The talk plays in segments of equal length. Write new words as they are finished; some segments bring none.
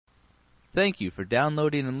Thank you for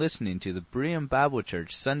downloading and listening to the Berean Bible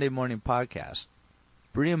Church Sunday Morning Podcast.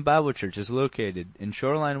 Berean Bible Church is located in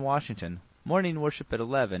Shoreline, Washington, morning worship at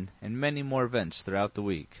 11, and many more events throughout the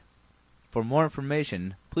week. For more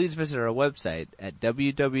information, please visit our website at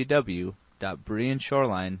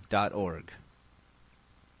www.bereanshoreline.org.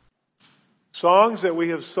 Songs that we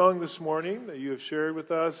have sung this morning that you have shared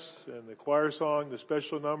with us, and the choir song, the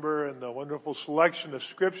special number, and the wonderful selection of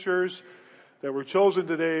scriptures that were chosen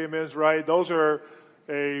today, Amen's right. Those are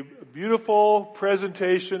a beautiful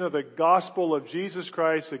presentation of the gospel of Jesus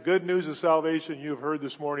Christ, the good news of salvation you've heard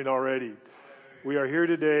this morning already. We are here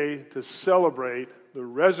today to celebrate the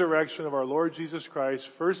resurrection of our Lord Jesus Christ.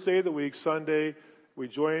 First day of the week, Sunday, we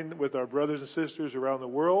join with our brothers and sisters around the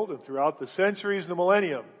world and throughout the centuries and the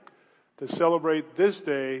millennium to celebrate this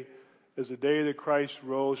day as the day that Christ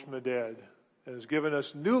rose from the dead and has given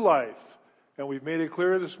us new life. And we've made it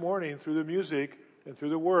clear this morning through the music and through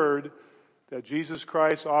the word that Jesus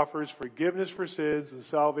Christ offers forgiveness for sins and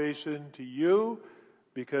salvation to you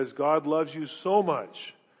because God loves you so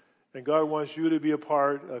much. And God wants you to be a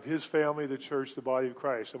part of His family, the church, the body of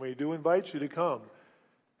Christ. And we do invite you to come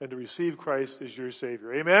and to receive Christ as your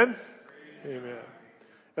Savior. Amen? Amen.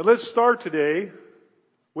 And let's start today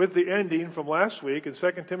with the ending from last week in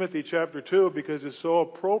 2 Timothy chapter 2 because it's so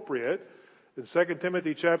appropriate. In 2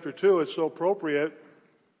 Timothy chapter 2, it's so appropriate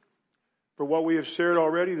for what we have shared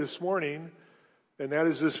already this morning, and that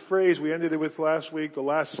is this phrase we ended it with last week, the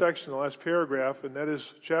last section, the last paragraph, and that is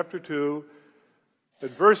chapter 2,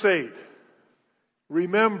 and verse 8.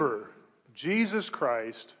 Remember, Jesus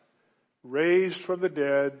Christ, raised from the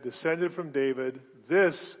dead, descended from David,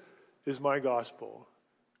 this is my gospel.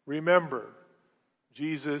 Remember,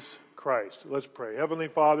 Jesus Christ. Let's pray. Heavenly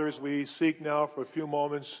Father, as we seek now for a few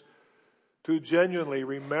moments to genuinely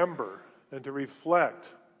remember and to reflect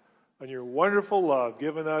on your wonderful love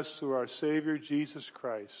given us through our Savior Jesus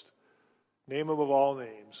Christ, name above all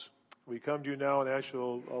names. We come to you now and ask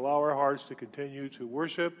you to allow our hearts to continue to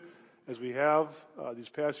worship as we have these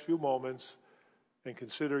past few moments and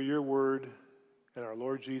consider your word and our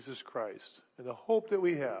Lord Jesus Christ and the hope that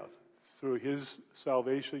we have through His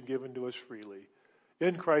salvation given to us freely.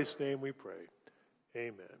 In Christ's name we pray.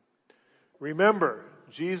 Amen. Remember,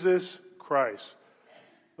 Jesus Christ.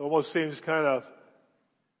 It almost seems kind of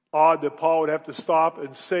odd that Paul would have to stop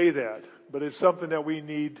and say that, but it's something that we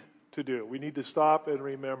need to do. We need to stop and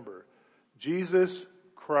remember. Jesus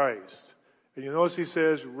Christ. And you notice he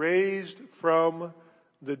says, raised from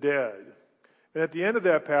the dead. And at the end of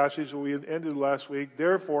that passage, we ended last week,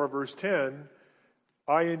 therefore, verse 10,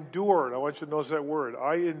 I endured. I want you to notice that word.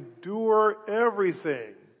 I endure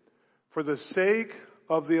everything for the sake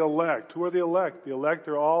of the elect. Who are the elect? The elect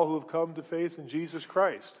are all who have come to faith in Jesus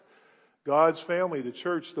Christ. God's family, the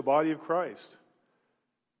church, the body of Christ.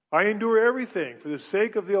 I endure everything for the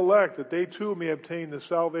sake of the elect, that they too may obtain the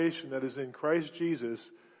salvation that is in Christ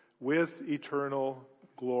Jesus with eternal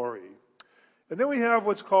glory. And then we have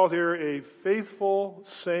what's called here a faithful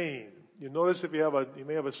saying. You notice if you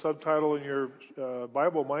may have a subtitle in your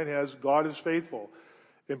Bible. Mine has God is faithful.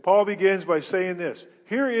 And Paul begins by saying this.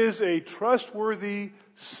 Here is a trustworthy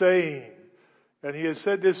saying. And he has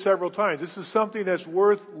said this several times. This is something that's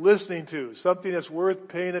worth listening to, something that's worth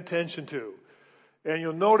paying attention to. And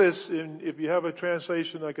you'll notice, if you have a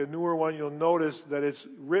translation like a newer one, you'll notice that it's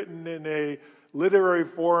written in a literary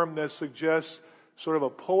form that suggests sort of a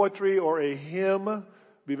poetry or a hymn.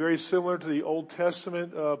 Be very similar to the Old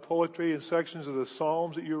Testament poetry and sections of the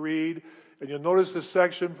Psalms that you read. And you'll notice this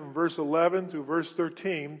section from verse 11 through verse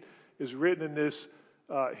 13 is written in this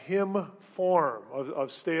hymn form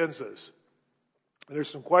of stanzas. And there's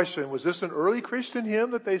some question, was this an early Christian hymn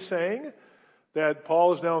that they sang that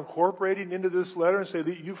Paul is now incorporating into this letter and say,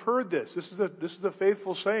 you've heard this. This is a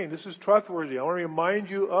faithful saying. This is trustworthy. I want to remind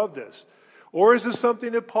you of this. Or is this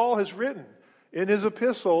something that Paul has written in his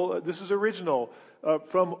epistle? This is original,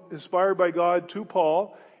 inspired by God to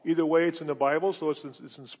Paul. Either way, it's in the Bible, so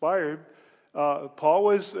it's inspired. Paul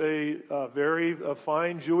was a very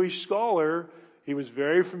fine Jewish scholar. He was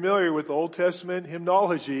very familiar with Old Testament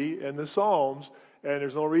hymnology and the Psalms, and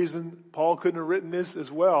there's no reason Paul couldn't have written this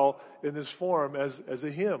as well in this form as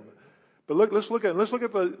a hymn. But let's look at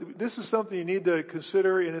this is something you need to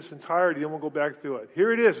consider in its entirety, and we'll go back through it.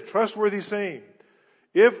 Here it is, a trustworthy saying.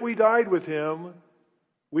 If we died with Him,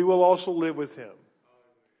 we will also live with Him.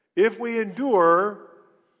 If we endure,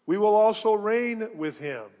 we will also reign with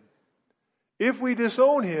Him. If we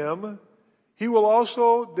disown Him, He will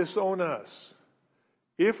also disown us.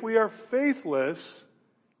 If we are faithless,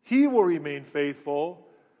 He will remain faithful,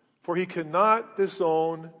 for He cannot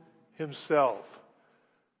disown Himself.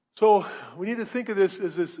 So we need to think of this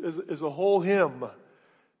as a whole hymn,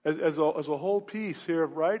 as a whole piece here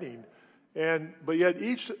of writing. But yet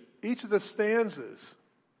each of the stanzas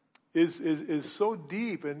is so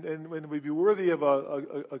deep and would be worthy of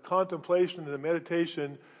a contemplation and a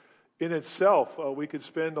meditation in itself. We could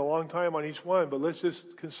spend a long time on each one, but let's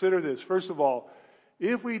just consider this. First of all,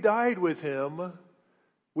 if we died with him,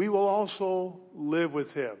 we will also live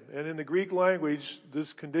with him. And in the Greek language,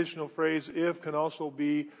 this conditional phrase, if, can also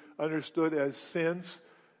be understood as since,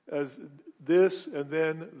 as this, and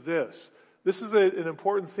then this. This is an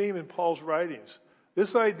important theme in Paul's writings.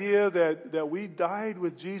 This idea that we died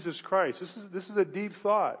with Jesus Christ. This is a deep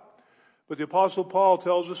thought. But the Apostle Paul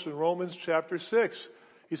tells us in Romans chapter 6,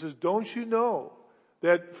 he says, don't you know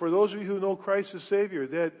that for those of you who know Christ as Savior,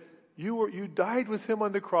 that you died with him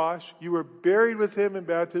on the cross, you were buried with him in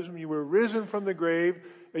baptism, you were risen from the grave,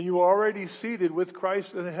 and you were already seated with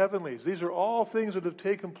Christ in the heavenlies. These are all things that have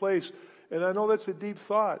taken place. And I know that's a deep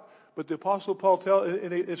thought, but the Apostle Paul tells,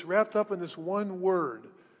 and it's wrapped up in this one word,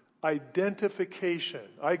 identification.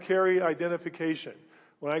 I carry identification.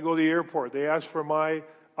 When I go to the airport, they ask for my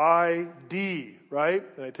ID, right?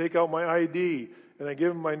 And I take out my ID, and I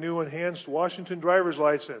give them my new enhanced Washington driver's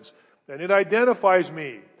license. And it identifies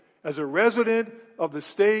me as a resident of the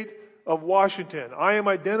state of Washington. I am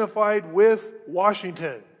identified with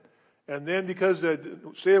Washington. And then because the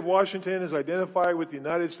state of Washington is identified with the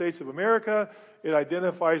United States of America, it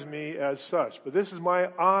identifies me as such. But this is my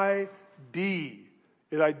ID.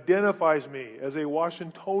 It identifies me as a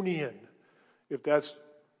Washingtonian, if that's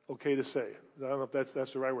okay to say. I don't know if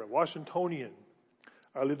that's the right word. Washingtonian.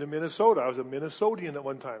 I lived in Minnesota. I was a Minnesotian at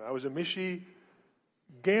one time. I was a Michigander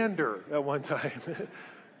at one time.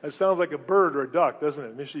 That sounds like a bird or a duck, doesn't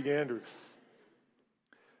it? Michigander.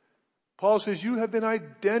 Paul says you have been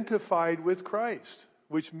identified with Christ,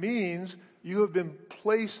 which means you have been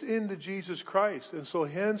placed into Jesus Christ. And so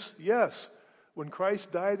hence, yes, when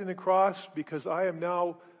Christ died on the cross, because I am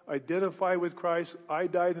now identified with Christ, I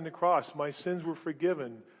died on the cross. My sins were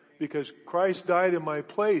forgiven because Christ died in my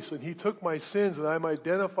place and he took my sins and I'm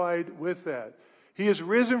identified with that. He is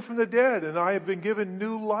risen from the dead and I have been given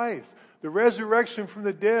new life. The resurrection from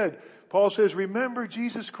the dead. Paul says, remember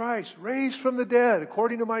Jesus Christ, raised from the dead,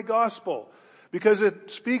 according to my gospel, because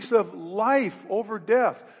it speaks of life over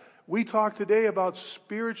death. We talk today about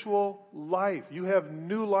spiritual life. You have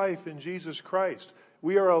new life in Jesus Christ.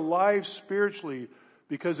 We are alive spiritually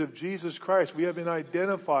because of Jesus Christ. We have been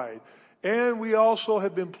identified. And we also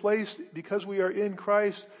have been placed, because we are in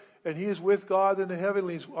Christ and he is with God in the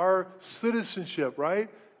heavenlies, our citizenship, right?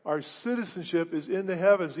 Our citizenship is in the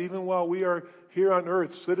heavens, even while we are here on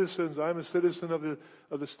earth, citizens. I'm a citizen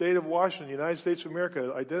of the state of Washington, United States of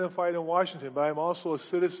America, identified in Washington, but I'm also a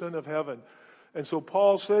citizen of heaven. And so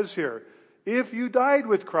Paul says here, if you died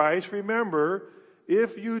with Christ, remember,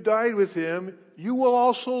 if you died with him, you will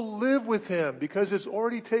also live with him, because it's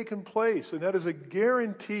already taken place, and that is a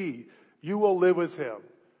guarantee you will live with him.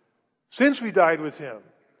 Since we died with him,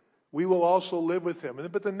 we will also live with him.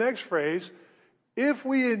 But the next phrase, if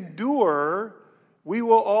we endure, we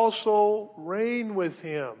will also reign with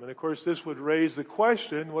him. And of course, this would raise the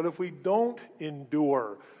question, what if we don't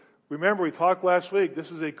endure? Remember, we talked last week,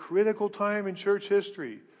 this is a critical time in church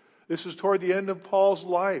history. This is toward the end of Paul's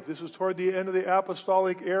life. This is toward the end of the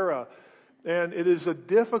apostolic era. And it is a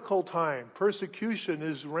difficult time. Persecution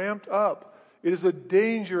is ramped up. It is a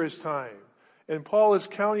dangerous time. And Paul is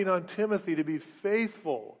counting on Timothy to be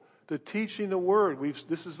faithful to teaching the word.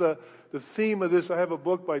 This is the theme of this. I have a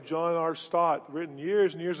book by John R. Stott, written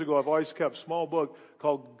years and years ago. I've always kept a small book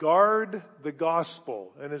called Guard the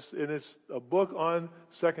Gospel. And it's a book on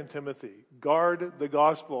 2 Timothy. Guard the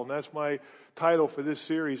Gospel. And that's my title for this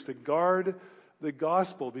series, to guard the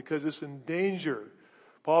gospel, because it's in danger.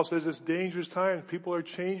 Paul says it's dangerous times. People are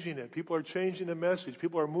changing it. People are changing the message.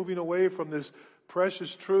 People are moving away from this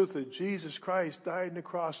precious truth that Jesus Christ died on the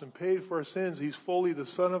cross and paid for our sins. He's fully the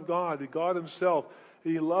Son of God, the God himself.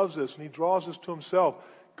 He loves us and he draws us to himself.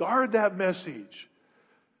 Guard that message.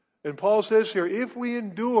 And Paul says here, if we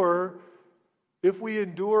endure, we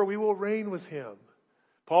will reign with him.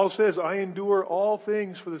 Paul says, I endure all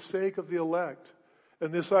things for the sake of the elect.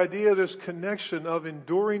 And this idea, this connection of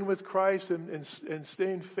enduring with Christ and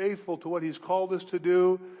staying faithful to what he's called us to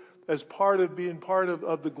do as part of being part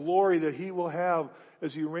of the glory that he will have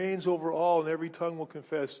as he reigns over all, and every tongue will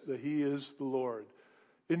confess that he is the Lord.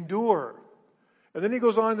 Endure. And then he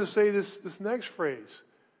goes on to say this next phrase.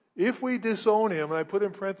 If we disown him, and I put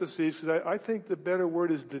in parentheses because I think the better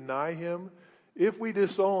word is deny him. If we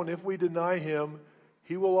deny him,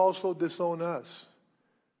 he will also disown us.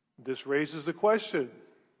 This raises the question,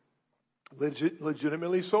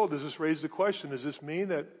 Legitimately so. Does this raise the question? Does this mean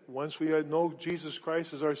that once we know Jesus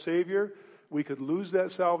Christ as our Savior, we could lose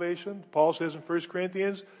that salvation? Paul says in 1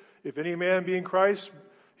 Corinthians, if any man be in Christ,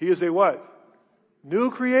 he is a what?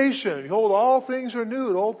 New creation. Behold, all things are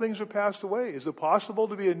new. All things are passed away. Is it possible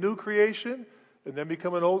to be a new creation and then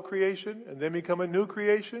become an old creation and then become a new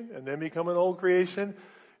creation and then become an old creation?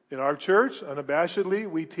 In our church, unabashedly,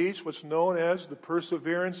 we teach what's known as the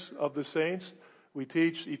perseverance of the saints. We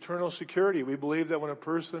teach eternal security. We believe that when a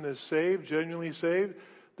person is saved, genuinely saved,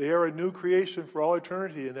 they are a new creation for all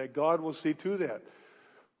eternity, and that God will see to that.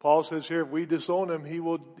 Paul says here, if we disown him, he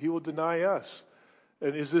will deny us.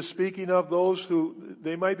 And is this speaking of those who,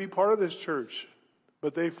 they might be part of this church,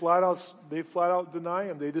 but they flat out deny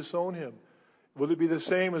him, they disown him? Will it be the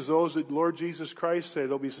same as those that Lord Jesus Christ said,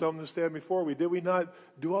 there'll be some that stand before me? Did we not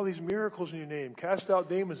do all these miracles in your name, cast out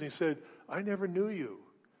demons? And he said, I never knew you,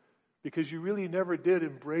 because you really never did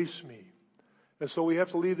embrace me. And so we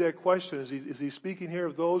have to leave that question. Is he speaking here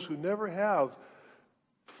of those who never have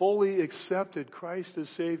fully accepted Christ as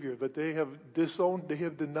Savior, but they have disowned, they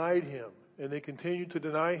have denied him, and they continue to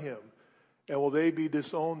deny him? And will they be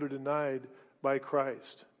disowned or denied by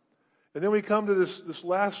Christ? And then we come to this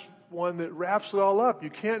last one that wraps it all up. You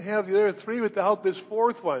can't have the other three without this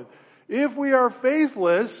fourth one. If we are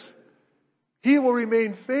faithless, he will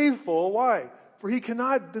remain faithful. Why? For he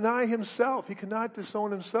cannot deny himself. He cannot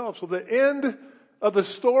disown himself. So the end of the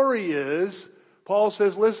story is, Paul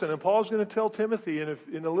says, listen, and Paul's going to tell Timothy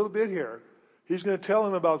in a little bit here, he's going to tell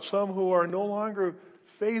him about some who are no longer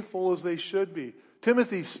faithful as they should be.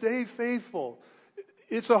 Timothy, stay faithful.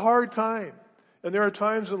 It's a hard time. And there are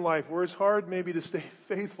times in life where it's hard maybe to stay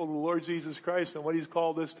faithful to the Lord Jesus Christ and what he's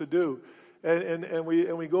called us to do. And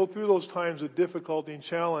we go through those times of difficulty and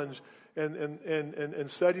challenge and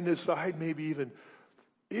setting aside maybe even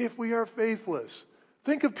if we are faithless.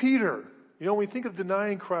 Think of Peter. You know, when we think of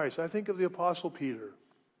denying Christ, I think of the Apostle Peter.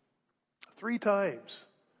 3 times.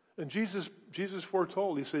 And Jesus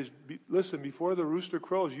foretold, he says, listen, before the rooster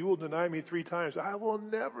crows, you will deny me 3 times. I will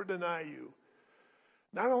never deny you.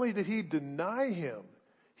 Not only did he deny him,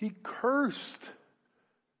 he cursed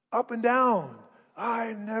up and down.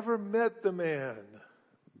 I never met the man.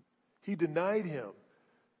 He denied him.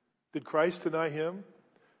 Did Christ deny him?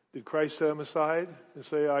 Did Christ set him aside and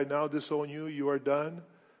say, I now disown you, you are done?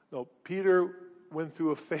 No, Peter went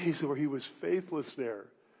through a phase where he was faithless there.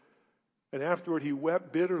 And afterward he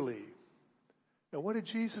wept bitterly. And what did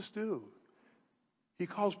Jesus do? He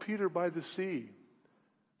calls Peter by the sea.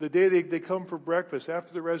 The day they come for breakfast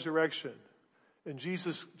after the resurrection. And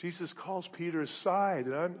Jesus calls Peter aside.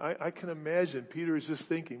 And I can imagine Peter is just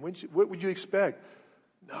thinking, what would you expect?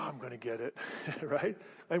 No, I'm going to get it. Right?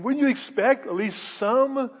 And wouldn't you expect at least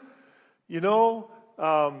some,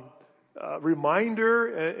 reminder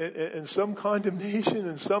and some condemnation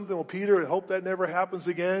and something? Well, Peter, I hope that never happens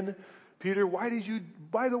again. Peter,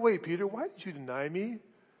 by the way, Peter, why did you deny me?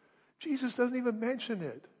 Jesus doesn't even mention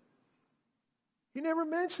it. He never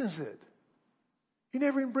mentions it. He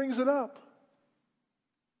never even brings it up.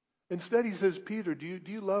 Instead, he says, Peter, do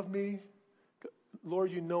you love me?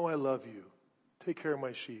 Lord, you know I love you. Take care of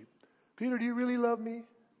my sheep. Peter, do you really love me?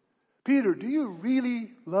 Peter, do you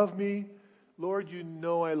really love me? Lord, you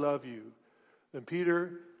know I love you. Then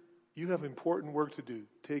Peter, you have important work to do.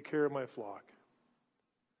 Take care of my flock.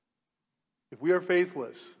 If we are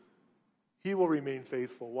faithless, he will remain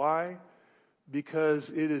faithful. Why? Because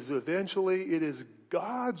it is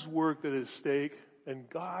God's work that is at stake, and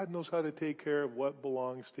God knows how to take care of what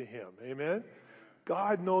belongs to him. Amen?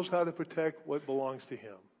 God knows how to protect what belongs to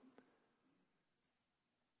him.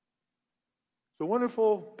 It's a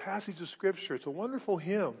wonderful passage of Scripture. It's a wonderful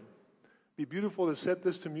hymn. It'd be beautiful to set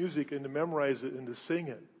this to music and to memorize it and to sing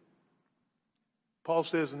it. Paul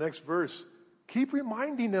says in the next verse, keep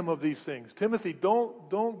reminding them of these things. Timothy,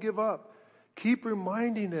 don't give up. Keep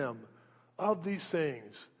reminding them of these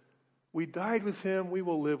things. We died with him, we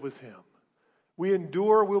will live with him. We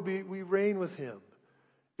endure, we reign with him.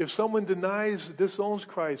 If someone disowns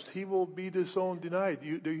Christ, he will be denied.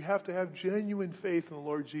 You have to have genuine faith in the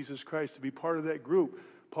Lord Jesus Christ to be part of that group.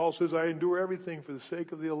 Paul says, I endure everything for the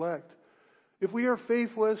sake of the elect. If we are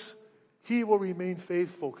faithless, he will remain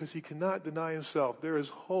faithful because he cannot deny himself. There is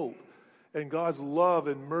hope. And God's love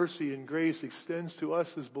and mercy and grace extends to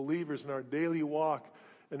us as believers in our daily walk.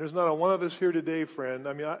 And there's not a one of us here today, friend.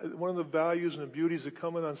 I mean, one of the values and the beauties of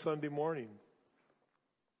coming on Sunday morning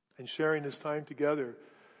and sharing this time together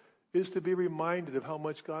is to be reminded of how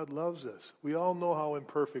much God loves us. We all know how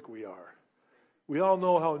imperfect we are. We all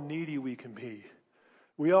know how needy we can be.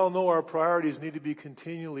 We all know our priorities need to be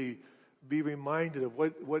continually be reminded of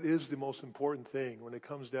what is the most important thing when it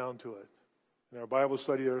comes down to it. In our Bible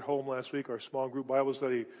study at home last week, our small group Bible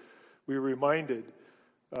study, we were reminded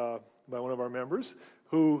by one of our members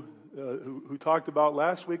who talked about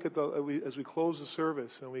last week as we closed the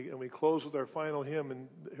service and we closed with our final hymn, and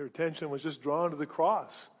her attention was just drawn to the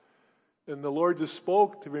cross, and the Lord just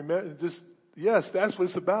spoke to remember. Yes, that's what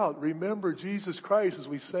it's about. Remember Jesus Christ as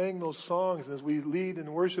we sang those songs and as we lead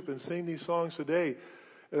and worship and sing these songs today.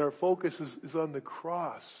 And our focus is on the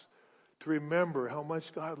cross, to remember how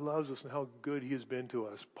much God loves us and how good He has been to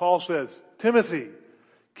us. Paul says, Timothy,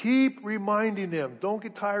 keep reminding them. Don't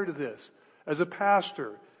get tired of this. As a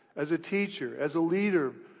pastor, as a teacher, as a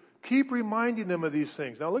leader, keep reminding them of these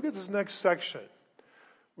things. Now look at this next section.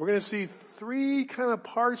 We're going to see three kind of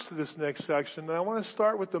parts to this next section. And I want to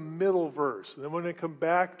start with the middle verse. And then we're going to come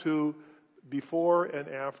back to before and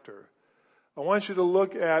after. I want you to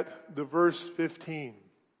look at the verse 15.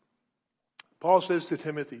 Paul says to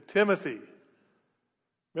Timothy,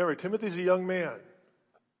 remember, Timothy's a young man.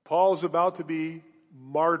 Paul is about to be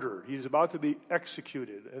martyred. He's about to be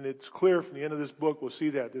executed. And it's clear from the end of this book, we'll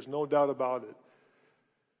see that. There's no doubt about it.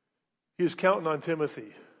 He's counting on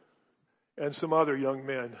Timothy and some other young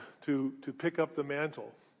men to pick up the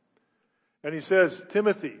mantle. And he says,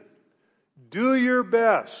 Timothy, do your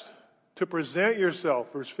best to present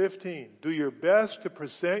yourself, verse 15, do your best to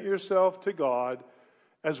present yourself to God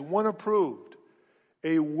as one approved,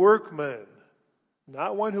 a workman,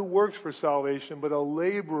 not one who works for salvation, but a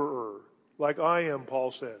laborer, like I am,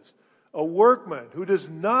 Paul says. A workman who does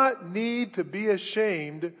not need to be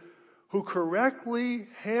ashamed, who correctly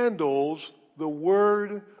handles the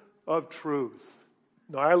word of truth.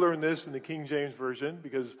 Now, I learned this in the King James Version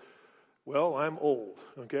because, well, I'm old,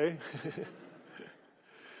 okay?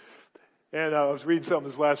 And I was reading something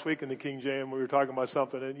this last week in the King James. We were talking about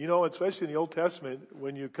something. And, especially in the Old Testament,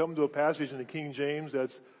 when you come to a passage in the King James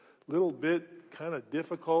that's a little bit kind of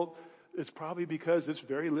difficult, it's probably because it's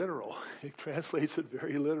very literal. It translates it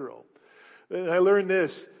very literal. And I learned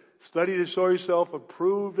this. Study to show yourself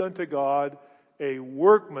approved unto God, a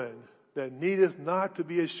workman that needeth not to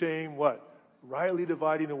be ashamed, what? Rightly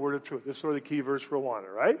dividing the word of truth. This is sort of the key verse for Awana,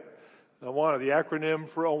 right? Awana, the acronym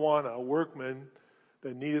for Awana, a workman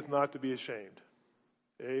that needeth not to be ashamed.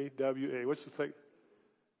 A-W-A. What's the thing?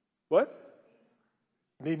 What?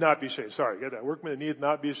 Need not be ashamed. Sorry, get that. Workman that needeth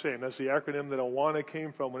not be ashamed. That's the acronym that Awana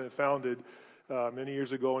came from when it founded many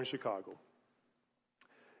years ago in Chicago.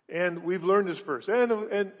 And we've learned this verse. And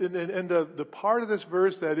the part of this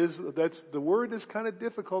verse that's the word that's kind of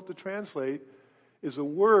difficult to translate is a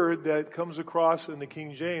word that comes across in the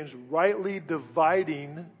King James, rightly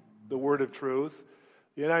dividing the word of truth.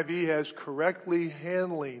 The NIV has correctly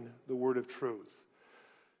handling the word of truth.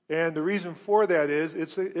 And the reason for that is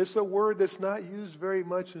it's a word that's not used very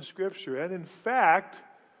much in Scripture. And in fact,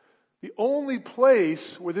 the only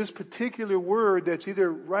place where this particular word that's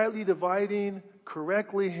either rightly dividing,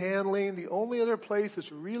 correctly handling, the only other place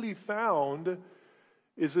it's really found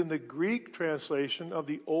is in the Greek translation of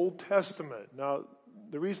the Old Testament. Now,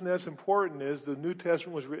 the reason that's important is the New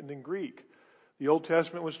Testament was written in Greek. The Old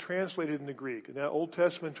Testament was translated into Greek, and that Old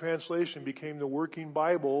Testament translation became the working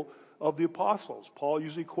Bible of the apostles. Paul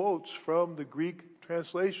usually quotes from the Greek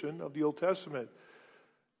translation of the Old Testament.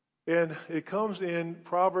 And it comes in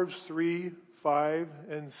Proverbs 3, 5,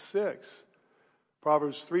 and 6.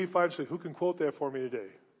 Proverbs 3, 5, 6. Who can quote that for me today?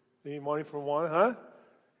 Anybody from one? Huh?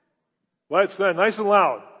 Let's nice and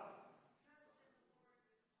loud.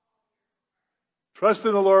 Trust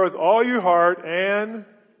in the Lord with all your heart and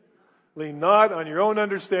lean not on your own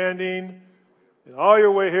understanding. In all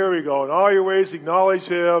your way, here we go. In all your ways acknowledge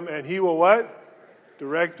Him and He will what?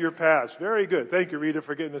 Direct your paths. Very good. Thank you, Rita,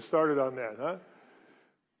 for getting us started on that, huh?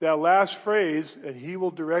 That last phrase, and He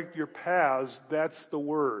will direct your paths, that's the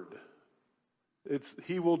word. It's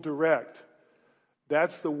He will direct.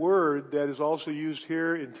 That's the word that is also used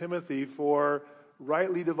here in Timothy for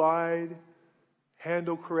rightly divide,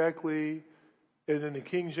 handle correctly, and in the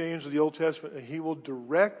King James of the Old Testament, and He will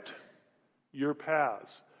direct your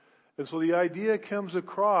paths. And so the idea comes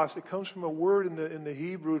across, it comes from a word in the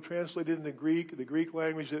Hebrew translated in the Greek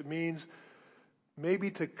language that means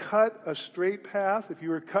maybe to cut a straight path. If you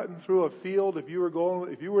were cutting through a field, if you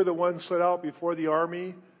were the one set out before the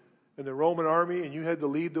army and the Roman army and you had to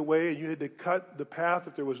lead the way and you had to cut the path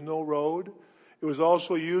if there was no road. It was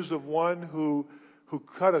also used of one who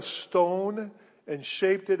cut a stone and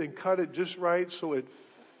shaped it and cut it just right so it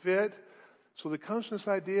fit. So there comes this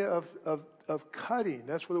idea of cutting.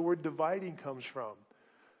 That's where the word dividing comes from.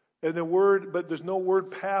 And but there's no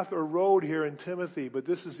word path or road here in Timothy, but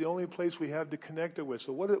this is the only place we have to connect it with.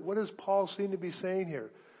 So what does Paul seem to be saying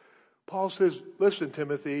here? Paul says, listen,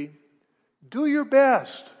 Timothy, do your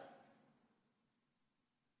best.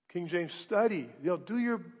 King James, study. Do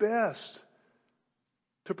your best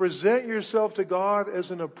to present yourself to God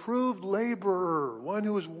as an approved laborer, one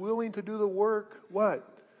who is willing to do the work. What?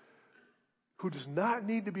 Who does not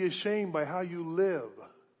need to be ashamed by how you live.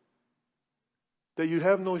 That you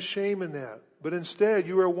have no shame in that. But instead,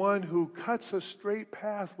 you are one who cuts a straight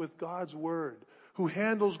path with God's Word. Who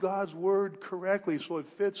handles God's Word correctly so it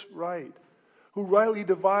fits right. Who rightly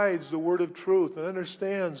divides the Word of truth and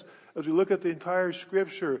understands, as we look at the entire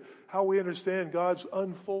Scripture, how we understand God's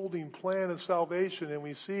unfolding plan of salvation. And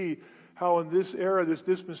we see how in this era, this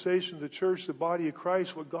dispensation of the church, the body of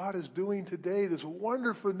Christ, what God is doing today, this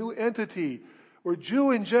wonderful new entity where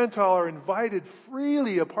Jew and Gentile are invited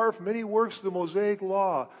freely, apart from any works of the Mosaic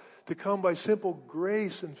law, to come by simple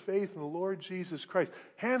grace and faith in the Lord Jesus Christ.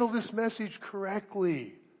 Handle this message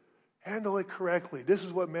correctly. Handle it correctly. This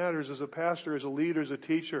is what matters as a pastor, as a leader, as a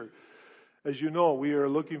teacher. As you know, we are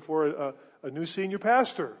looking for a new senior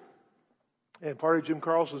pastor. And part of Jim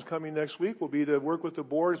Carlson's coming next week will be to work with the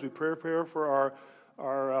board as we prepare for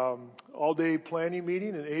our all-day planning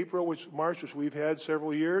meeting in March, which we've had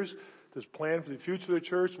several years. This plan for the future of the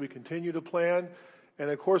church. We continue to plan. And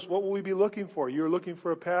of course, what will we be looking for? You're looking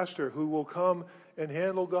for a pastor who will come and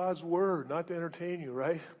handle God's Word, not to entertain you,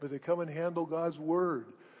 right? But to come and handle God's Word.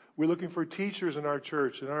 We're looking for teachers in our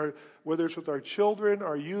church, whether it's with our children,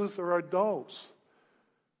 our youth, or our adults.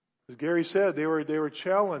 As Gary said, they were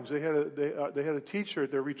challenged. They had a teacher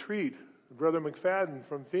at their retreat, Brother McFadden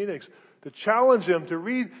from Phoenix, to challenge them to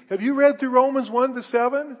read. Have you read through Romans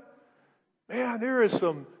 1-7? Man, there is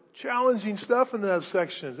some challenging stuff in those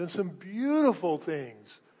sections and some beautiful things,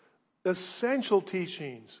 essential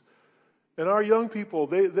teachings. And our young people,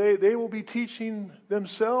 they will be teaching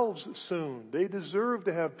themselves soon. They deserve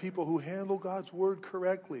to have people who handle God's Word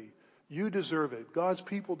correctly. You deserve it. God's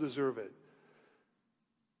people deserve it.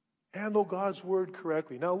 Handle God's Word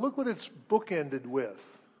correctly. Now look what it's bookended with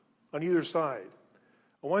on either side.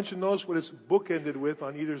 I want you to notice what it's bookended with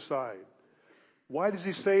on either side. Why does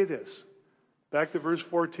he say this? Back to verse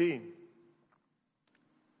 14.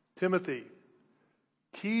 Timothy,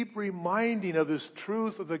 keep reminding of this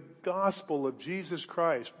truth of the gospel of Jesus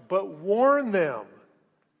Christ, but warn them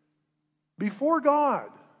before God.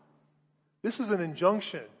 This is an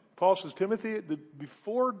injunction. Paul says, Timothy,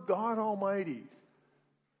 before God Almighty,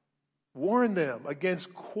 warn them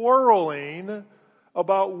against quarreling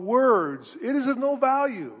about words. It is of no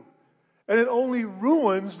value, and it only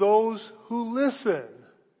ruins those who listen.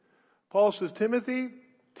 Paul says, Timothy,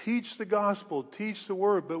 teach the gospel, teach the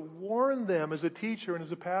word, but warn them as a teacher and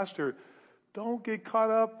as a pastor. Don't get caught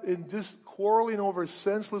up in just quarreling over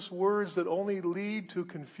senseless words that only lead to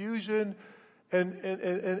confusion and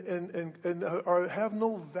have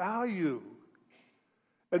no value.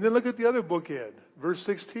 And then look at the other bookend, verse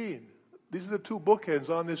 16. These are the two bookends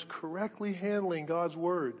on this correctly handling God's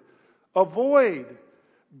word. Avoid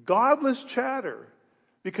godless chatter,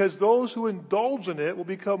 because those who indulge in it will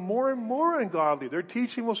become more and more ungodly. Their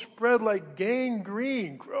teaching will spread like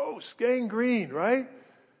gangrene. Gross, gangrene, right?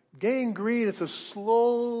 Gangrene, it's a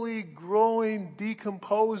slowly growing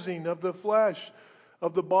decomposing of the flesh,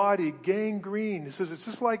 of the body. Gangrene. It says it's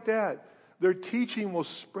just like that. Their teaching will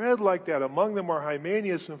spread like that. Among them are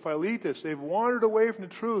Hymenaeus and Philetus. They've wandered away from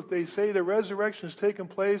the truth. They say the resurrection has taken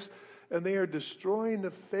place and they are destroying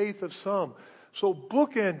the faith of some. So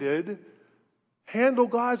bookended, handle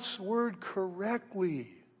God's word correctly.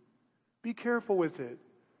 Be careful with it.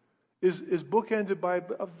 Is bookended by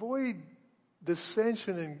avoid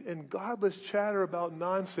dissension and godless chatter about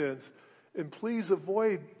nonsense. And please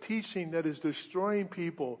avoid teaching that is destroying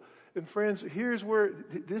people. And friends,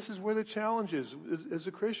 this is where the challenge is as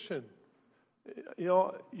a Christian. You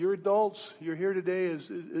know, you're adults. You're here today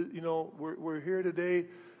we're here today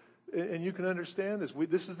and you can understand this.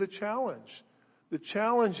 This is the challenge. The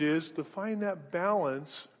challenge is to find that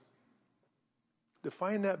balance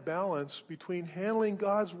between handling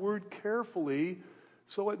God's word carefully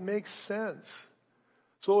so it makes sense.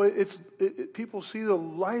 So people see the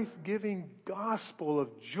life-giving gospel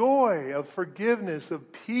of joy, of forgiveness,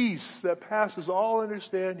 of peace that passes all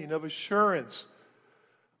understanding, of assurance,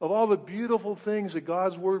 of all the beautiful things that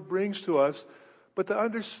God's word brings to us, but to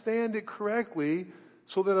understand it correctly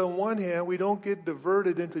so that on one hand we don't get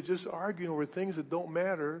diverted into just arguing over things that don't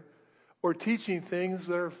matter or teaching things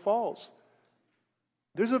that are false.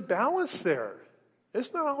 There's a balance there.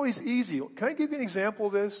 It's not always easy. Can I give you an example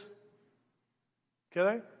of this? Can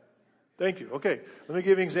I? Thank you. Okay, let me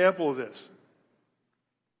give you an example of this.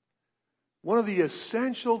 One of the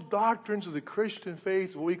essential doctrines of the Christian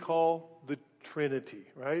faith is what we call the Trinity,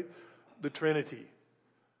 right? The Trinity.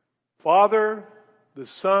 Father, the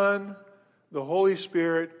Son, the Holy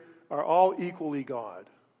Spirit, are all equally God.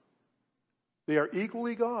 They are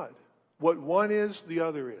equally God. What one is, the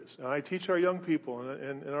other is. And I teach our young people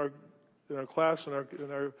in our class, in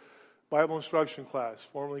our Bible instruction class,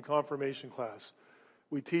 formerly confirmation class.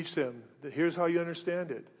 We teach them that here's how you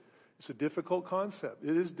understand it. It's a difficult concept.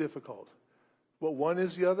 It is difficult. What one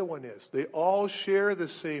is, the other one is. They all share the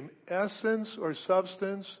same essence or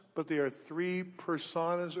substance, but they are three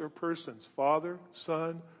personas or persons. Father,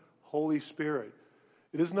 Son, Holy Spirit.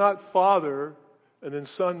 It is not Father and then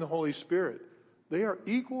Son and Holy Spirit. They are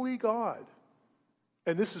equally God.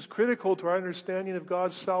 And this is critical to our understanding of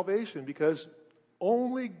God's salvation, because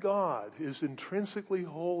only God is intrinsically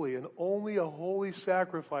holy, and only a holy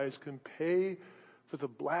sacrifice can pay for the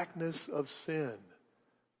blackness of sin.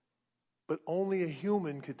 But only a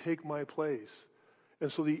human could take my place.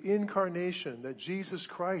 And so the incarnation, that Jesus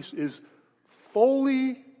Christ is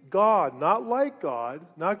fully God, not like God,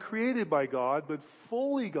 not created by God, but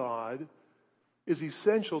fully God, is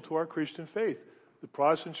essential to our Christian faith. The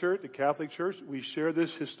Protestant Church, the Catholic Church, we share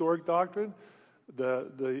this historic doctrine.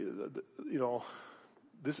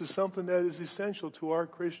 This is something that is essential to our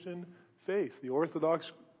Christian faith. The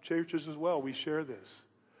Orthodox churches as well, we share this.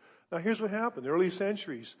 Now here's what happened. In the early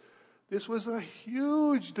centuries, this was a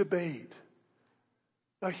huge debate.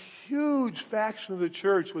 A huge faction of the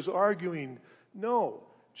church was arguing, no,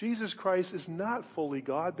 Jesus Christ is not fully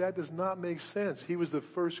God. That does not make sense. He was the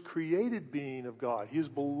first created being of God. He is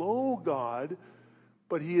below God,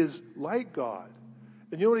 but he is like God.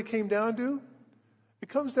 And you know what it came down to? It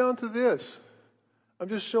comes down to this. I'm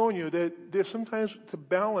just showing you that there's sometimes to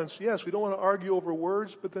balance, yes, we don't want to argue over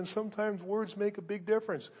words, but then sometimes words make a big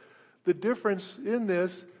difference. The difference in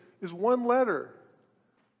this is one letter.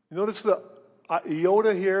 You notice the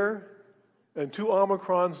iota here and two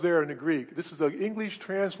omicrons there in the Greek. This is the English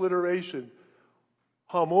transliteration.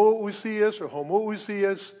 Homoousios or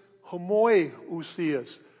homoousios, homoiousios.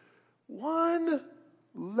 One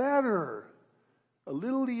letter, a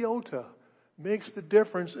little iota, makes the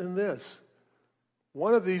difference in this.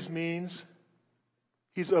 One of these means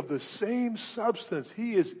he's of the same substance.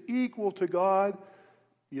 He is equal to God.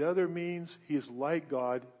 The other means he is like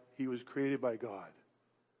God. He was created by God.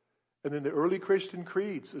 And in the early Christian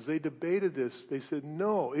creeds, as they debated this, they said,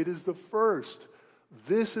 no, it is the first.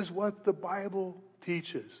 This is what the Bible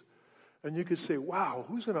teaches. And you could say, wow,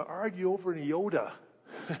 who's going to argue over an iota?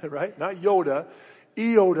 Right? Not Yoda,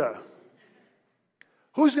 iota.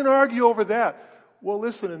 Who's going to argue over that? Well,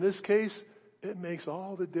 listen, in this case, it makes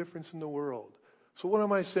all the difference in the world. So what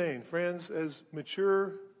am I saying? Friends, as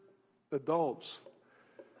mature adults,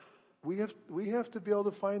 we have to be able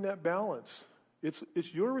to find that balance. It's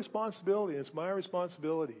your responsibility, it's my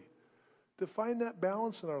responsibility to find that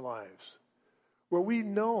balance in our lives where we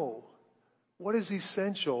know what is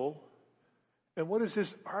essential and what is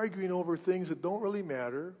just arguing over things that don't really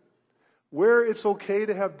matter, where it's okay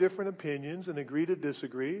to have different opinions and agree to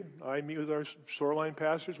disagree. I meet with our Shoreline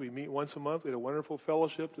pastors. We meet once a month. We had a wonderful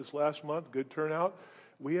fellowship this last month. Good turnout.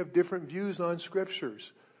 We have different views on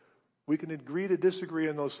scriptures. We can agree to disagree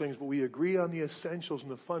on those things, but we agree on the essentials and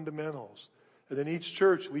the fundamentals. And in each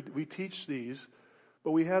church, we teach these,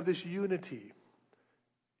 but we have this unity.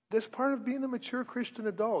 That's part of being a mature Christian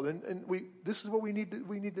adult, and this is what we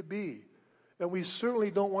need to be. And we certainly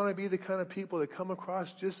don't want to be the kind of people that come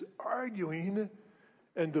across just arguing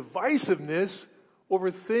and divisiveness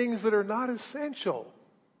over things that are not essential.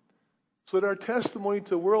 So that our testimony to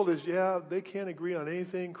the world is, yeah, they can't agree on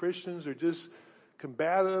anything. Christians are just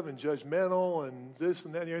combative and judgmental and this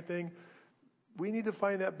and that and everything. We need to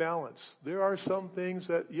find that balance. There are some things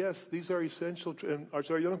that, yes, these are essential. And as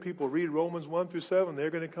our young people read Romans 1-7, they're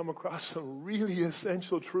going to come across some really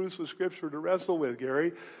essential truths of Scripture to wrestle with,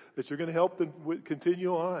 Gary, that you're going to help them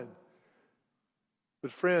continue on.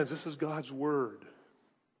 But friends, this is God's Word.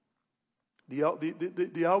 The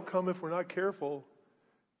outcome, if we're not careful,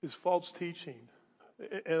 is false teaching.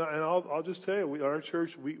 And I'll just tell you, our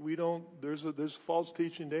church, we don't, there's false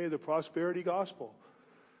teaching today, the prosperity gospel.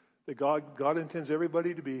 That God intends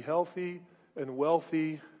everybody to be healthy and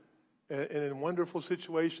wealthy and in a wonderful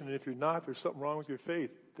situation. And if you're not, there's something wrong with your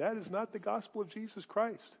faith. That is not the gospel of Jesus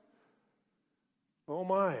Christ. Oh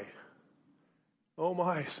my.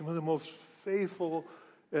 Some of the most faithful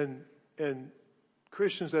and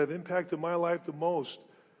Christians that have impacted my life the most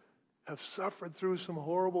have suffered through some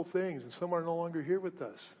horrible things, and some are no longer here with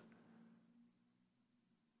us.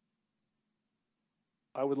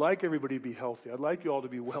 I would like everybody to be healthy. I'd like you all to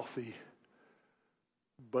be wealthy.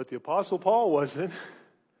 But the Apostle Paul wasn't.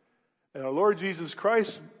 And our Lord Jesus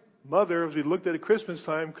Christ's mother, as we looked at Christmas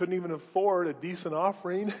time, couldn't even afford a decent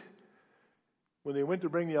offering. When they went to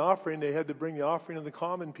bring the offering, they had to bring the offering of the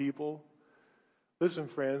common people. Listen,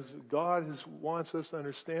 friends, God wants us to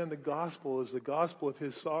understand the gospel as the gospel of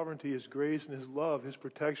His sovereignty, His grace, and His love, His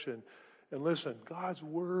protection. And listen, God's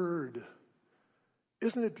Word,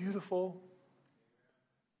 isn't it beautiful?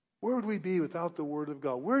 Where would we be without the Word of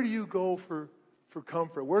God? Where do you go for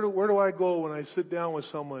comfort? Where do I go when I sit down with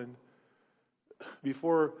someone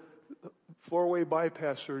before four-way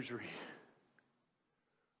bypass surgery?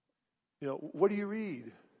 What do you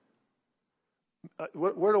read?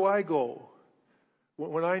 Where do I go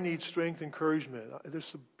when I need strength, encouragement? There's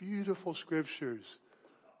some beautiful scriptures.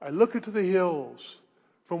 I look into the hills.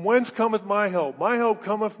 From whence cometh my help? My help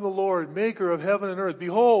cometh from the Lord, maker of heaven and earth.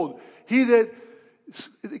 Behold, he that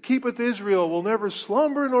keepeth Israel will never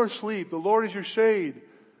slumber nor sleep. The Lord is your shade.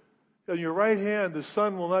 On your right hand, the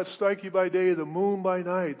sun will not strike you by day, the moon by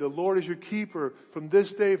night. The Lord is your keeper from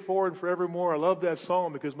this day forward and forevermore. I love that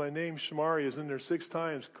psalm because my name, Shamari, is in there 6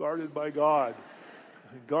 times. Guarded by God.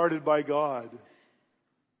 Guarded by God.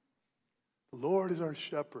 The Lord is our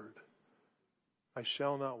shepherd. I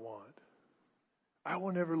shall not want. I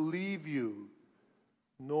will never leave you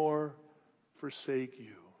nor forsake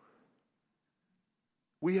you.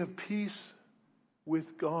 We have peace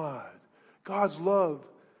with God. God's love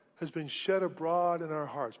has been shed abroad in our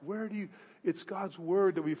hearts. It's God's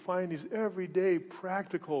Word that we find these everyday,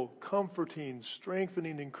 practical, comforting,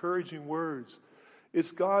 strengthening, encouraging words.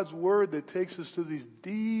 It's God's Word that takes us to these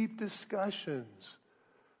deep discussions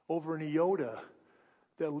over an iota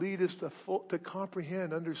that lead us to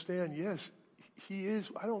comprehend, understand, yes, He is,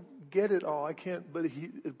 I don't get it all, I can't, but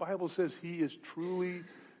the Bible says He is truly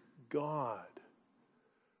God.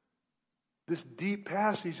 This deep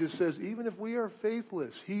passage that says, even if we are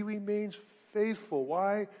faithless, He remains faithful.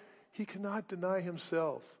 Why? He cannot deny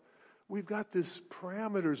Himself. We've got these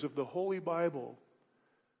parameters of the Holy Bible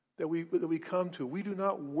that we come to. We do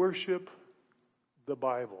not worship the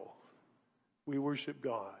Bible. We worship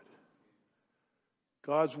God.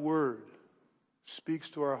 God's Word speaks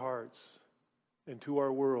to our hearts and to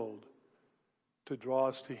our world to draw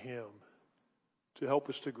us to Him, to help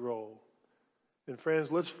us to grow. And friends,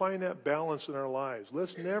 let's find that balance in our lives.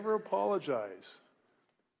 Let's never apologize.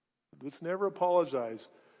 Let's never apologize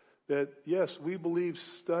that, yes, we believe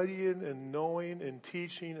studying and knowing and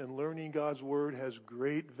teaching and learning God's Word has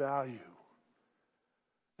great value.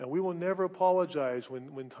 And we will never apologize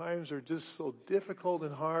when times are just so difficult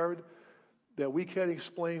and hard that we can't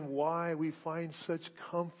explain why we find such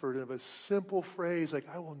comfort in a simple phrase like,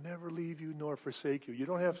 I will never leave you nor forsake you. You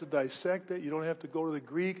don't have to dissect it. You don't have to go to the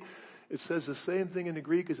Greek. It says the same thing in the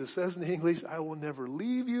Greek as it says in the English. I will never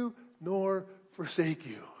leave you nor forsake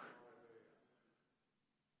you.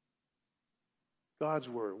 God's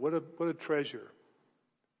Word. What a treasure.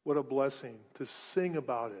 What a blessing to sing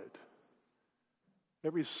about it.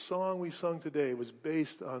 Every song we sung today was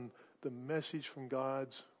based on the message from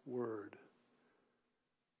God's Word.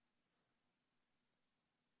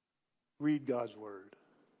 Read God's Word.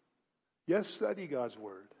 Yes, study God's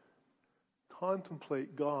Word.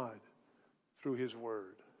 Contemplate God through His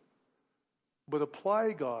Word. But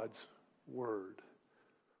apply God's Word.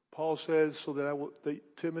 Paul says, so that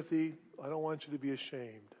Timothy, I don't want you to be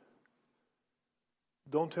ashamed.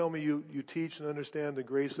 Don't tell me you teach and understand the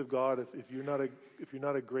grace of God if you're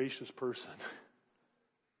not a gracious person.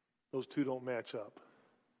 Those two don't match up.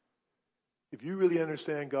 If you really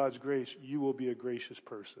understand God's grace, you will be a gracious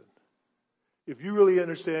person. If you really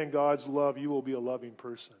understand God's love, you will be a loving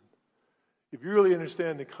person. If you really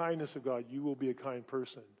understand the kindness of God, you will be a kind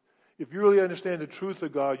person. If you really understand the truth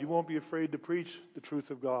of God, you won't be afraid to preach the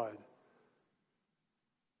truth of God.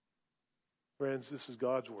 Friends, this is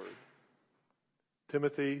God's Word.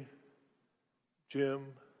 Timothy, Jim,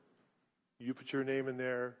 you put your name in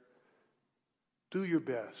there. Do your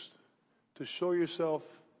best to show yourself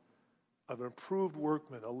an approved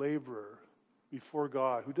workman, a laborer before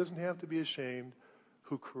God who doesn't have to be ashamed,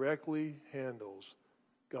 who correctly handles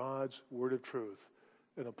God's Word of truth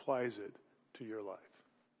and applies it to your life.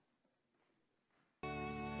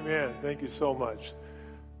 Amen. Thank you so much.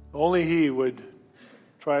 Only He would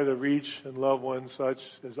try to reach and love one such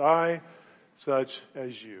as I, such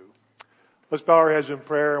as you. Let's bow our heads in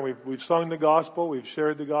prayer. And we've sung the gospel. We've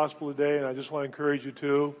shared the gospel today. And I just want to encourage you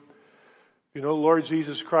to, you know, Lord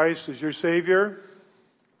Jesus Christ is your Savior.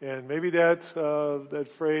 And maybe that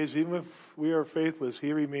phrase, even if we are faithless,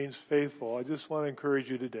 He remains faithful. I just want to encourage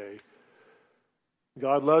you today.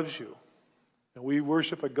 God loves you. And we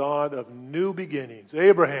worship a God of new beginnings.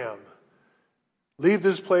 Abraham, leave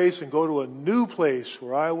this place and go to a new place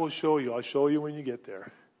where I will show you. I'll show you when you get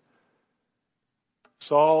there.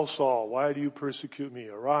 Saul, Saul, why do you persecute me?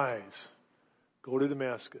 Arise, go to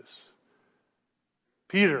Damascus.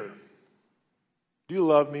 Peter, do you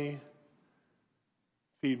love me?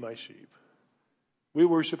 Feed my sheep. We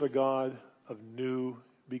worship a God of new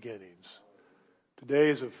beginnings. Today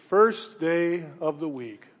is the first day of the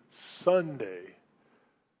week, Sunday,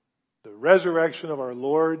 the resurrection of our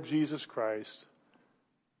Lord Jesus Christ.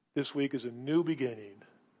 This week is a new beginning.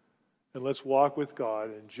 And let's walk with God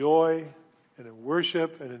in joy and in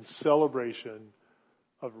worship and in celebration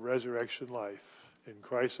of resurrection life. In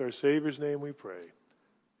Christ our Savior's name we pray.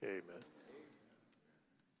 Amen.